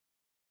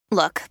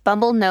Look,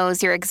 Bumble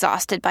knows you're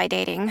exhausted by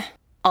dating.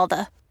 All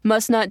the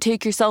must not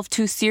take yourself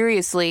too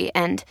seriously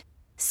and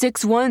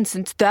 6'1"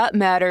 since that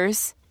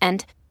matters.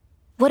 And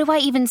what do I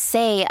even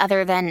say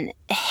other than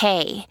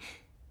hey?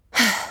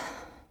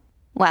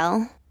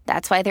 Well,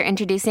 that's why they're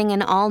introducing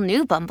an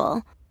all-new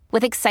Bumble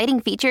with exciting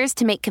features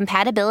to make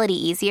compatibility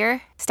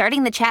easier,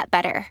 starting the chat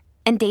better,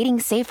 and dating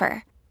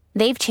safer.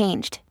 They've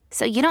changed,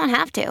 so you don't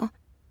have to.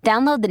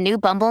 Download the new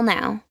Bumble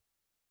now.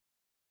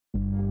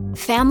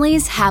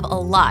 Families have a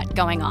lot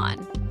going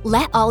on.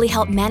 Let Ollie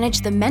help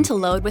manage the mental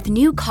load with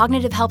new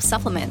cognitive help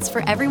supplements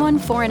for everyone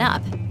 4 and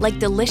up, like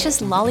delicious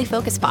Lolly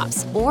Focus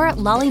Pops or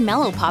Lolly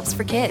Mellow Pops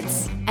for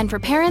kids. And for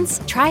parents,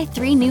 try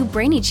 3 new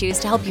Brainy Chews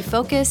to help you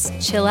focus,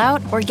 chill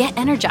out, or get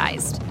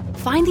energized.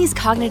 Find these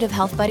cognitive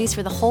health buddies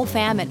for the whole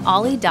fam at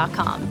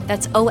ollie.com.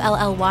 That's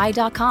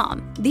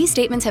OLLY.com. These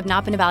statements have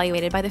not been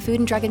evaluated by the Food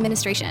and Drug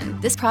Administration.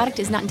 This product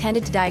is not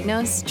intended to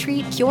diagnose,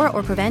 treat, cure,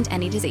 or prevent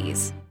any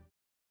disease.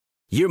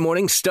 Your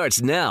morning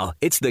starts now.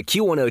 It's the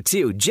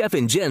Q102 Jeff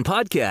and Jen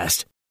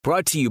podcast.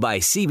 Brought to you by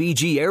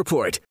CBG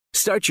Airport.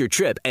 Start your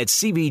trip at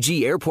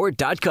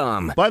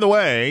CBGAirport.com. By the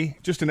way,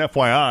 just an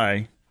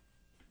FYI,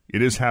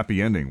 it is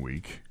Happy Ending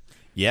Week.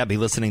 Yeah, be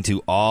listening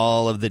to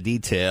all of the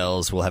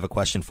details. We'll have a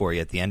question for you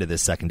at the end of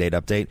this second date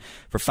update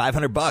for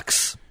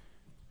 $500.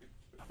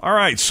 All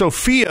right,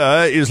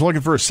 Sophia is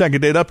looking for a second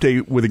date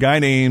update with a guy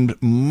named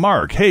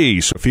Mark.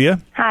 Hey,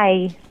 Sophia.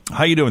 Hi.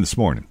 How you doing this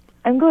morning?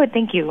 I'm good,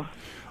 thank you.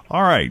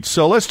 All right,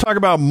 so let's talk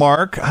about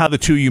Mark, how the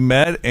two of you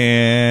met,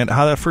 and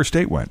how that first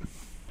date went.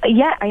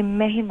 Yeah, I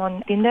met him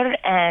on Tinder,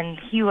 and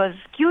he was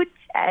cute,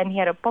 and he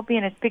had a puppy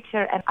in his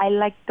picture, and I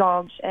like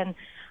dogs, and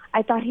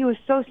I thought he was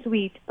so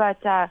sweet,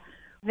 but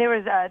there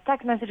was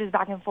text messages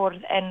back and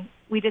forth, and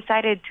we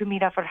decided to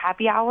meet up for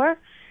happy hour,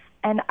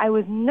 and I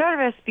was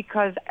nervous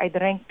because I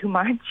drank too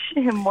much,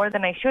 more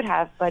than I should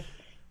have, but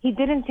he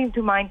didn't seem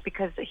to mind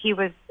because he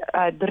was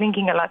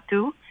drinking a lot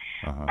too.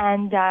 Uh-huh.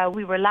 And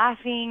we were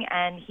laughing,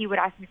 and he would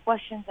ask me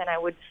questions, and I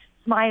would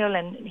smile,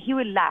 and he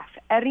would laugh.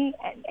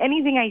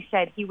 Anything I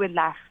said, he would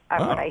laugh at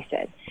what I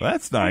said. Well,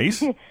 that's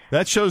nice.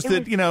 That shows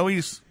that,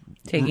 he's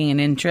taking an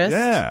interest.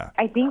 Yeah.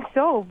 I think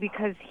so,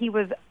 because he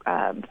was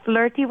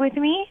flirty with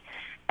me,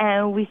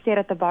 and we stayed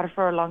at the bar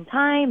for a long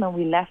time, and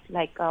we left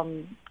like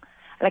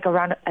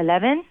around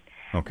 11.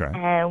 Okay.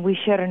 And we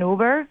shared an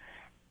Uber,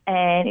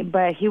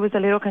 but he was a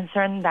little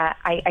concerned that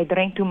I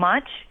drank too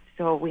much,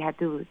 so we had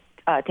to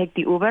take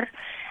the Uber,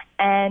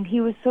 and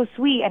he was so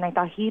sweet, and I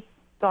thought he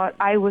thought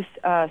I was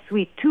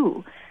sweet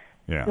too.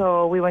 Yeah.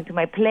 So we went to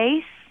my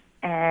place,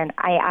 and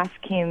I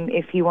asked him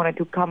if he wanted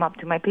to come up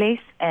to my place,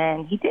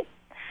 and he did.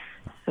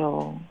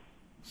 So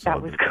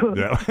that was cool.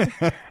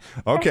 Yeah.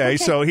 Okay,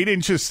 so he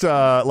didn't just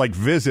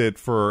visit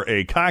for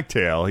a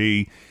cocktail.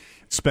 He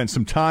spent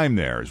some time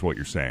there, is what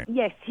you're saying.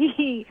 Yes,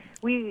 he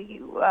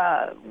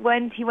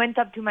went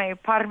up to my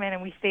apartment,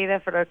 and we stayed there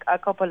for a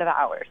couple of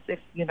hours, if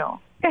you know.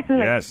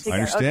 Yes, I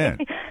understand.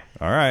 Okay.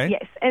 All right.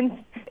 Yes,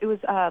 and it was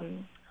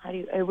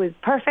it was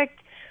perfect.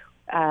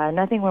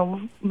 Nothing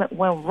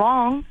went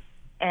wrong,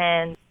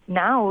 and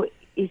now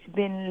it's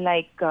been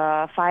like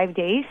 5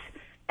 days,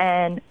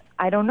 and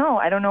I don't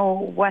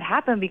know what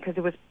happened, because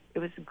it was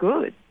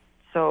good.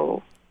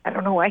 So I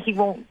don't know why he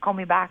won't call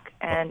me back,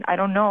 and I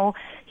don't know.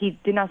 He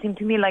did not seem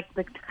to me like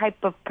the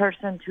type of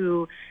person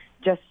to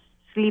just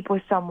sleep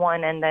with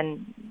someone and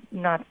then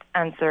not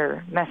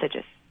answer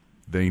messages.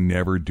 They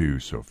never do,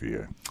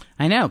 Sophia.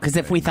 I know, because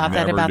if we thought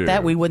that about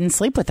that, we wouldn't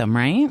sleep with them,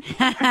 right?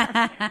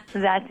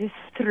 That is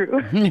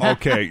true.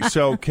 Okay,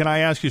 so can I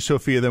ask you,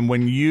 Sophia, then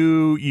when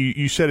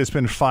you said it's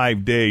been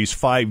 5 days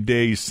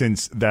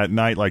since that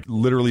night, like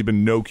literally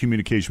been no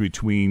communication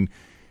between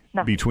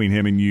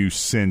him and you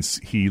since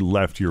he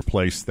left your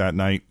place that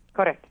night?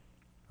 Correct.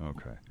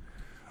 Okay.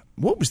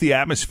 What was the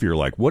atmosphere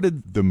like? What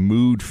did the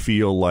mood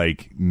feel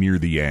like near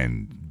the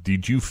end?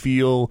 Did you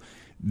feel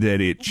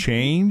that it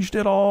changed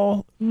at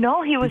all?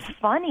 No, he was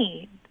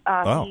funny.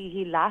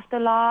 He laughed a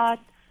lot.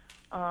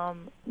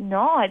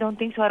 No, I don't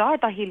think so at all. I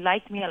thought he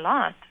liked me a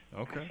lot.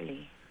 Okay.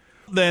 Actually.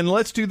 Then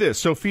let's do this.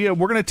 Sophia,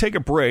 we're going to take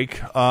a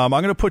break. I'm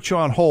going to put you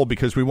on hold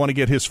because we want to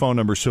get his phone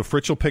number. So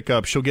Fritz will pick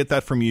up. She'll get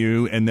that from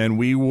you, and then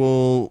we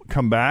will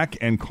come back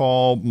and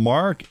call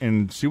Mark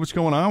and see what's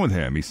going on with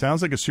him. He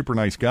sounds like a super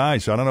nice guy,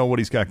 so I don't know what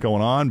he's got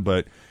going on,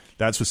 but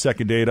that's what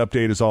Second Date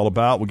Update is all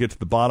about. We'll get to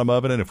the bottom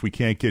of it, and if we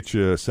can't get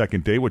you a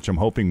second date, which I'm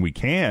hoping we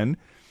can,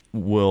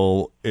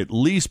 we'll at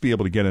least be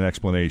able to get an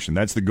explanation.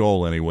 That's the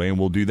goal anyway, and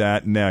we'll do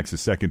that next. The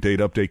Second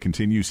Date Update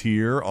continues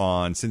here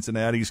on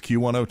Cincinnati's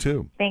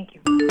Q102. Thank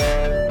you.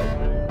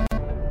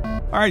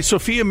 All right,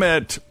 Sophia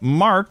met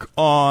Mark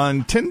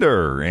on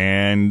Tinder,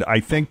 and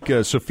I think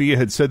Sophia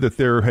had said that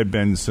there had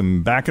been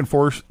some back and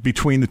forth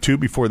between the two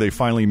before they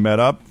finally met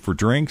up for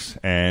drinks,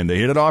 and they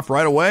hit it off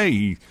right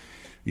away.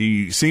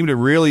 He seemed to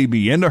really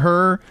be into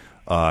her.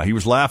 He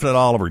was laughing at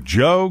all of her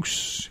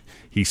jokes.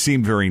 He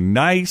seemed very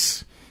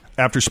nice.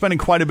 After spending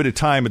quite a bit of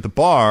time at the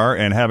bar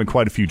and having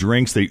quite a few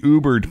drinks, they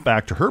Ubered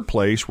back to her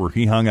place where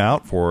he hung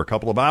out for a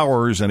couple of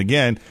hours. And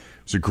again, it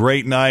was a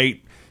great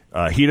night.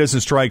 He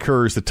doesn't strike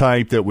her as the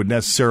type that would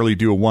necessarily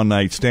do a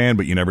one-night stand,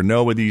 but you never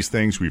know with these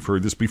things. We've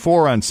heard this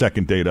before on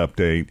Second Date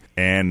Update,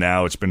 and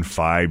now it's been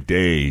 5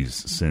 days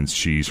since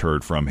she's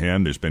heard from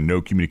him. There's been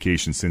no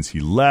communication since he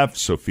left.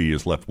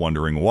 Sophia's left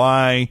wondering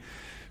why.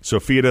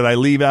 Sophia, did I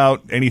leave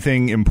out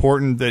anything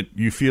important that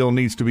you feel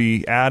needs to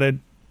be added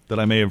that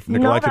I may have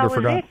neglected or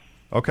forgot? It.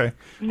 Okay,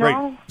 No.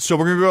 great. So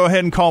we're going to go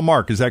ahead and call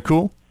Mark. Is that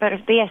cool? But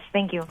yes,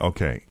 thank you.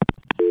 Okay.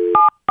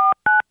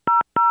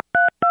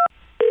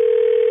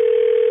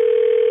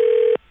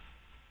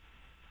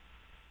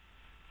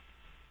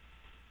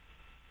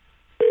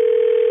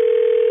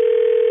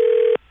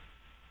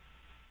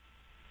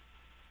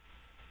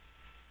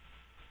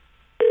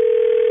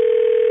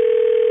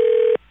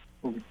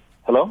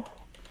 Hello?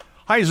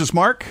 Hi, is this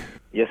Mark?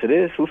 Yes, it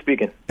is. Who's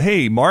speaking?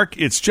 Hey, Mark,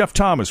 it's Jeff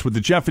Thomas with the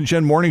Jeff and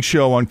Jen Morning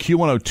Show on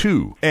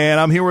Q102. And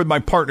I'm here with my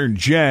partner,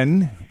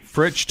 Jen,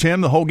 Fritch,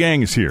 Tim. The whole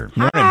gang is here.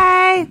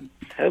 Hi.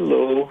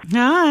 Hello.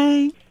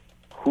 Hi.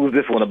 Who's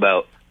this one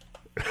about?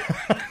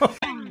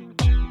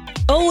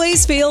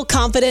 Always feel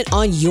confident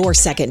on your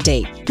second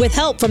date. With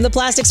help from the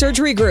Plastic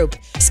Surgery Group.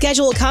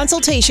 Schedule a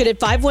consultation at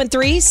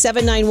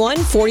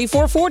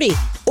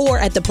 513-791-4440 or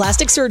at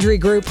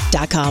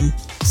theplasticsurgerygroup.com.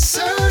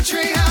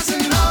 Surgery has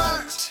an art.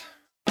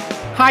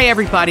 Hi,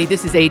 everybody.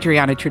 This is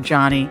Adriana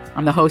Trajani.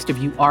 I'm the host of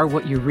You Are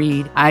What You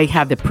Read. I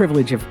have the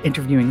privilege of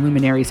interviewing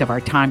luminaries of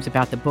our times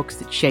about the books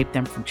that shaped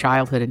them from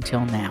childhood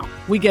until now.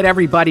 We get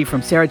everybody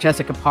from Sarah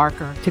Jessica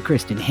Parker to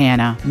Kristen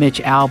Hanna, Mitch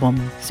Albom,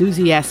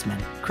 Susie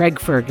Essman, Craig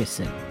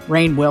Ferguson,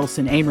 Rainn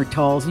Wilson, Amor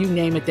Tolls, you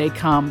name it, they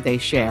come, they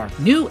share.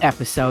 New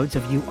episodes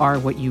of You Are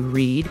What You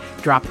Read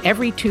drop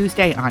every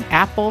Tuesday on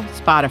Apple,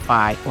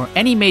 Spotify, or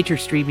any major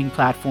streaming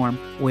platform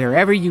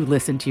wherever you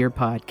listen to your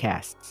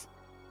podcasts.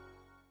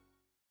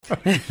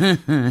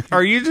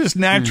 Are you just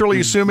naturally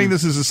assuming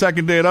this is a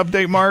second date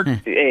update, Mark?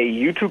 Hey,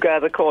 you two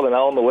guys are calling. I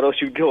don't know what else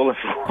you calling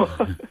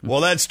for. Well,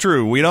 that's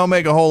true. We don't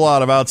make a whole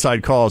lot of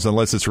outside calls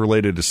unless it's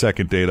related to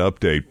second date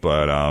update.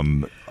 But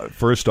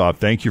first off,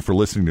 thank you for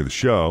listening to the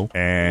show.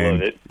 And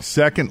Love it.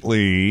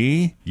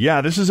 secondly,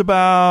 yeah, this is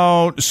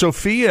about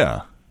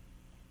Sophia.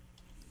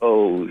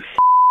 Oh,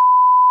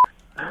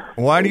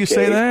 Why do you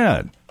say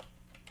that?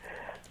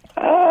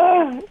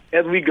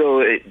 as we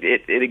go,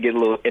 it'll get a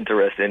little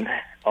interesting.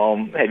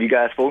 Have you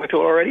guys spoken to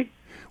her already?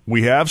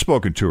 We have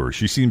spoken to her.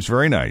 She seems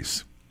very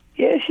nice.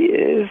 Yeah, she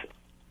is.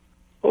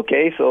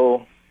 Okay,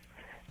 so...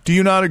 Do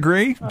you not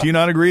agree? Do you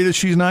not agree that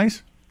she's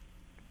nice?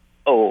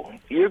 Oh,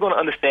 you're going to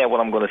understand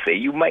what I'm going to say.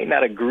 You might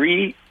not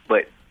agree,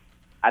 but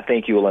I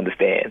think you will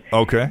understand.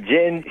 Okay.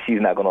 Jen, she's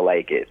not going to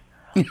like it.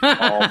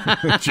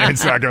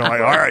 Jen's not going to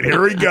like, all right,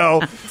 here we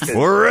go.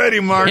 We're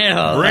ready, Mark.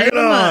 Yeah, Bring it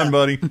on,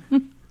 buddy.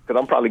 Because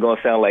I'm probably going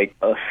to sound like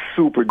a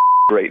super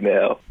right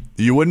now.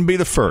 You wouldn't be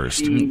the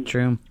first.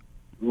 True.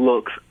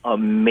 Looks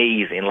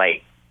amazing,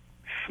 like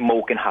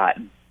smoking hot.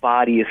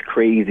 Body is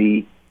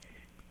crazy.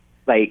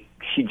 Like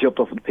she jumped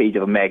off the page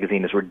of a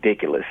magazine. It's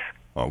ridiculous.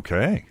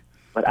 Okay.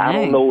 But I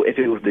don't know if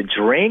it was the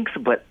drinks,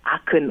 but I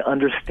couldn't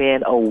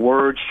understand a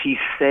word she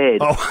said.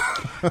 Oh,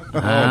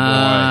 The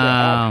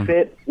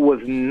accent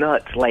was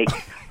nuts. Like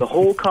the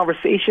whole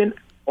conversation,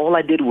 all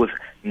I did was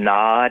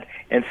nod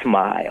and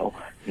smile,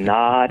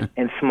 nod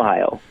and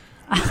smile.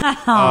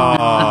 It's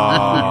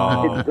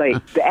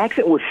like the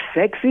accent was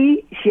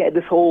sexy. She had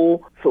this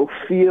whole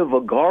Sofia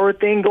Vergara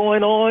thing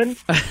going on.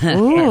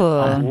 And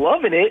I'm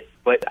loving it,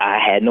 but I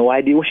had no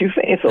idea what she was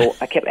saying, so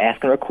I kept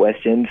asking her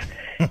questions,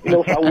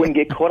 so I wouldn't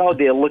get caught out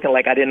there looking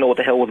like I didn't know what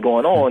the hell was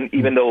going on,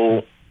 even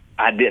though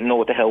I didn't know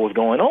what the hell was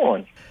going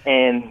on.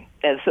 And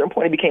at a certain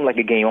point, it became like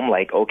a game. I'm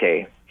like,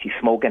 okay, she's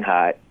smoking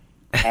hot,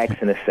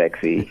 accent is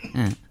sexy.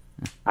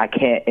 I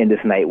can't end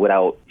this night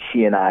without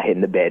she and I hitting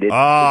the bed.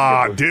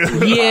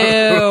 dude.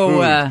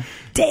 You.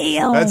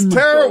 Damn. That's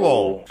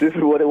terrible. This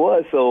is what it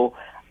was. So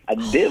I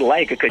did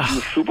like her because she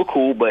was super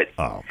cool, but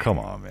Oh, come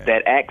on, man.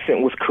 that accent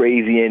was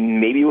crazy,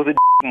 and maybe it was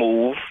a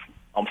move.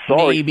 I'm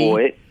sorry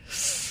for it,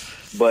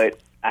 but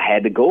I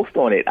had to ghost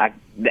on it. I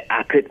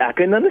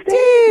couldn't understand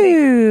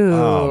anything.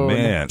 Oh,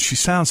 man. She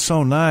sounds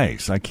so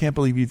nice. I can't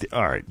believe you...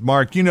 All right,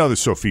 Mark, you know that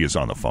Sophia's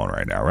on the phone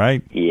right now,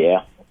 right?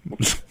 Yeah.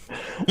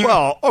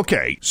 Well,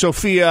 okay.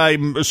 Sophia,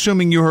 I'm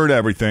assuming you heard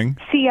everything.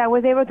 Sí, I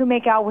was able to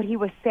make out what he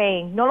was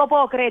saying. No lo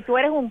puedo creer. Tú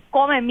eres un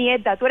come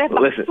mierda. Tú eres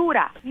Listen.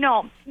 basura.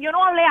 No, yo no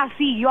hablé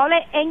así. Yo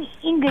hablé en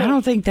English. I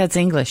don't think that's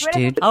English,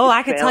 dude. Oh,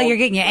 I could tell you're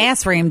getting your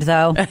ass reamed,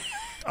 though.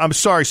 I'm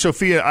sorry,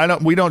 Sophia.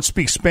 We don't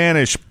speak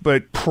Spanish,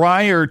 but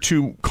prior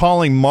to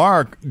calling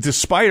Mark,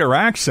 despite her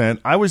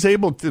accent, I was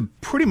able to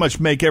pretty much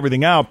make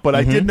everything out. But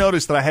I did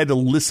notice that I had to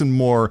listen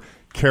more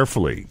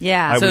carefully.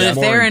 Yeah. I So was if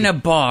more- they're in a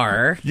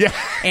bar Yeah.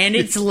 and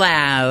it's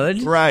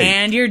loud Right.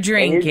 and you're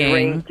drinking.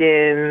 And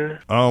you're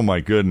drinking. Oh my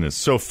goodness,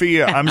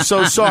 Sophia, I'm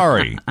so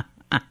sorry.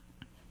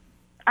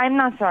 I'm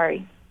not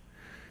sorry.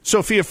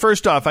 Sophia,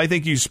 first off, I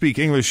think you speak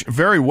English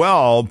very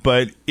well,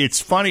 but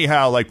it's funny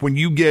how, like, when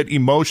you get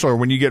emotional or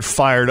when you get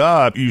fired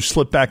up, you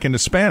slip back into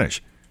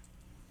Spanish.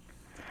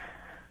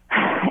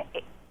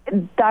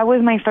 That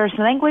was my first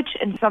language,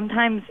 and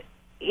sometimes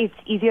it's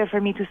easier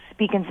for me to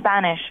speak in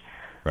Spanish.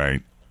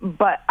 Right.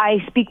 but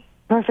I speak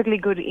perfectly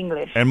good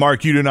English. And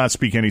Mark, you do not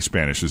speak any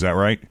Spanish, is that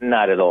right?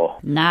 Not at all.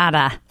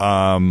 Nada.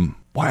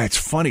 Why, it's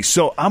funny.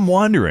 So I'm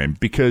wondering,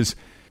 because,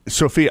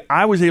 Sophia,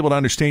 I was able to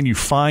understand you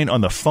fine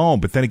on the phone,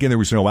 but then again, there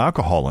was no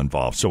alcohol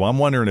involved. So I'm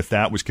wondering if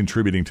that was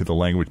contributing to the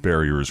language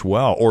barrier as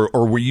well. Or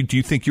were you? Do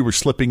you think you were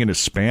slipping into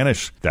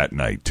Spanish that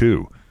night,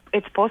 too?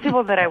 It's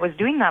possible that I was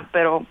doing that,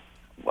 but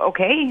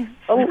okay.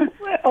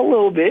 A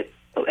little bit.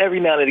 Every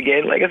now and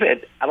again. Like I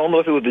said, I don't know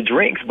if it was the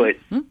drinks, but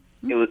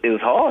it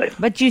was hard.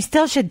 But you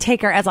still should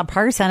take her as a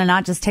person and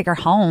not just take her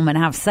home and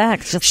have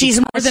sex. She's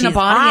more than a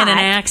body and an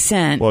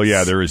accent. Well,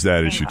 yeah, there is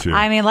that issue, too.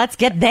 I mean, let's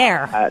get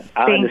there. I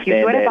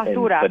understand that, and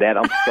for that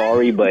I'm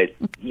sorry, but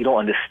you don't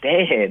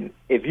understand.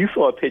 If you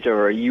saw a picture of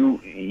her,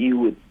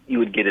 you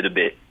would get it a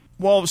bit.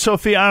 Well,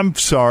 Sophia, I'm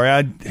sorry.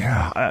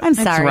 I'm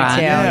sorry, right.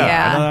 too.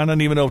 Yeah. I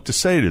don't even know what to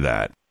say to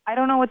that. I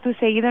don't know what to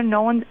say either.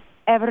 No one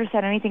ever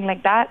said anything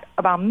like that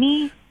about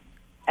me,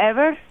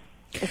 ever,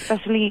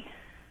 especially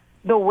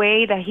the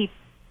way that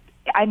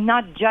I'm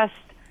not just,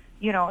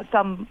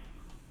 some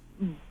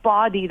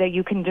body that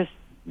you can just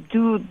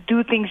do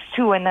things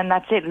to, and then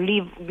that's it.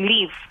 Leave,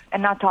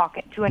 and not talk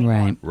to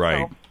anyone.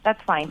 Right. So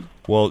that's fine.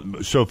 Well,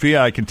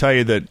 Sophia, I can tell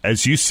you that,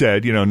 as you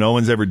said, no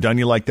one's ever done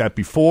you like that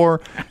before,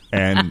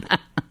 and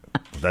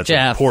that's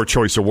Jeff. a poor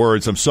choice of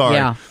words. I'm sorry.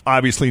 Yeah.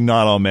 Obviously,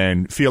 not all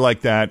men feel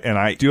like that, and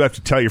I do have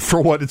to tell you,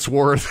 for what it's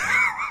worth,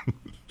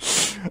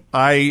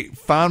 I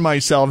found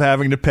myself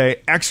having to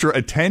pay extra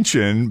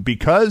attention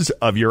because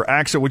of your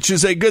accent, which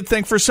is a good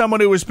thing for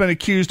someone who has been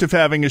accused of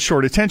having a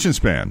short attention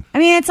span. I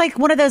mean, it's like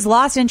one of those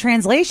lost in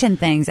translation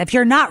things. If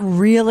you're not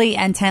really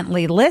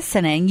intently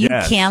listening, you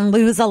can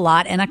lose a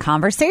lot in a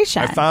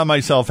conversation. I found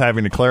myself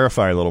having to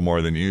clarify a little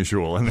more than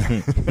usual, and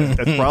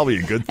that's probably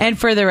a good thing. And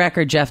for the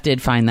record, Jeff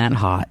did find that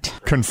hot.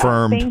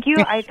 Confirmed. Thank you.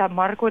 I thought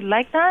Mark would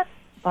like that,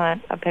 but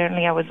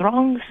apparently I was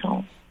wrong,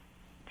 so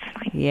it's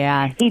fine.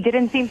 Yeah. He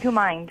didn't seem to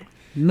mind.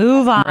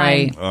 Move on.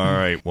 Right. All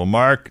right. Well,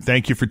 Mark,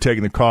 thank you for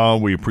taking the call.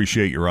 We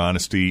appreciate your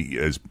honesty,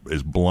 as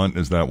blunt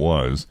as that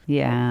was.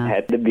 Yeah.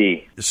 Had to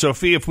be.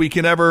 Sophie, if we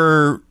can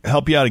ever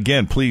help you out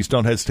again, please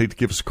don't hesitate to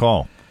give us a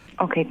call.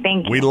 Okay,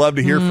 thank you. We'd love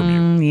to hear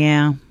from you.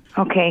 Yeah.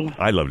 Okay.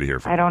 I'd love to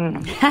hear from I you. don't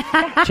know.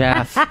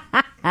 Jeff.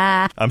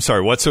 I'm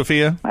sorry, what,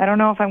 Sophia? I don't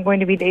know if I'm going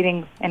to be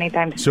dating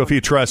anytime soon.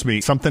 Sophia, trust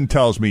me, something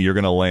tells me you're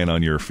going to land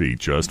on your feet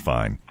just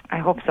fine. I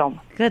hope so.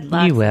 Good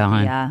luck. You will,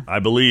 hon. Yeah. I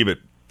believe it.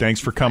 Thanks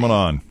for coming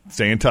on.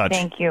 Stay in touch.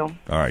 Thank you.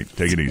 All right,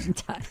 take it easy.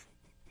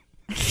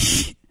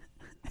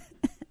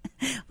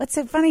 What's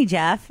so funny,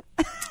 Jeff?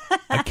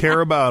 I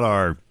care about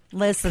our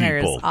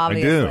listeners, people.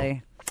 obviously. I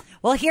do.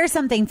 Well, here's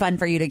something fun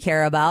for you to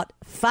care about.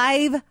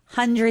 $500.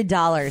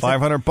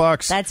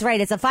 $500. That's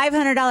right. It's a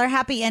 $500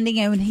 happy ending.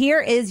 And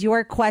here is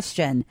your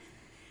question.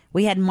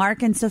 We had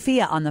Mark and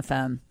Sophia on the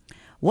phone.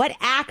 What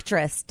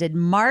actress did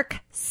Mark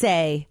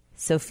say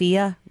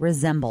Sophia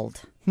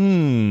resembled?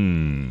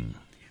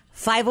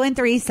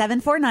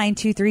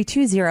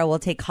 513-749-2320. We'll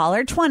take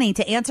caller 20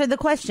 to answer the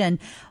question.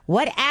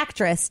 What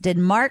actress did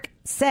Mark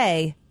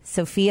say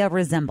Sophia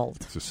resembled?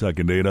 It's a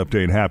second date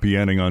update. Happy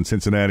ending on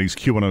Cincinnati's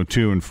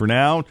Q102. And for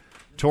now,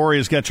 Tori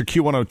has got your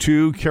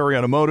Q102,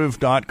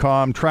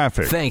 carryautomotive.com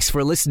traffic. Thanks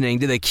for listening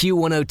to the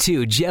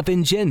Q102 Jeff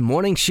and Jen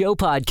Morning Show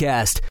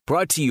podcast.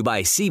 Brought to you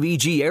by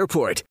CBG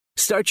Airport.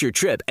 Start your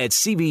trip at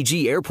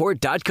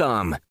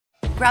CBGAirport.com.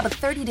 Grab a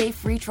 30-day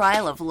free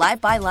trial of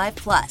Live by Live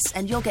Plus,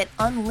 and you'll get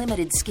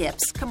unlimited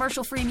skips,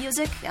 commercial-free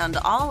music, and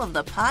all of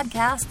the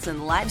podcasts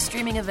and live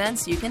streaming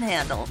events you can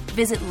handle.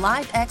 Visit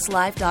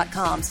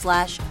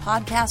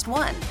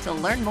livexlive.com/podcast1 to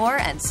learn more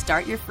and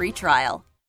start your free trial.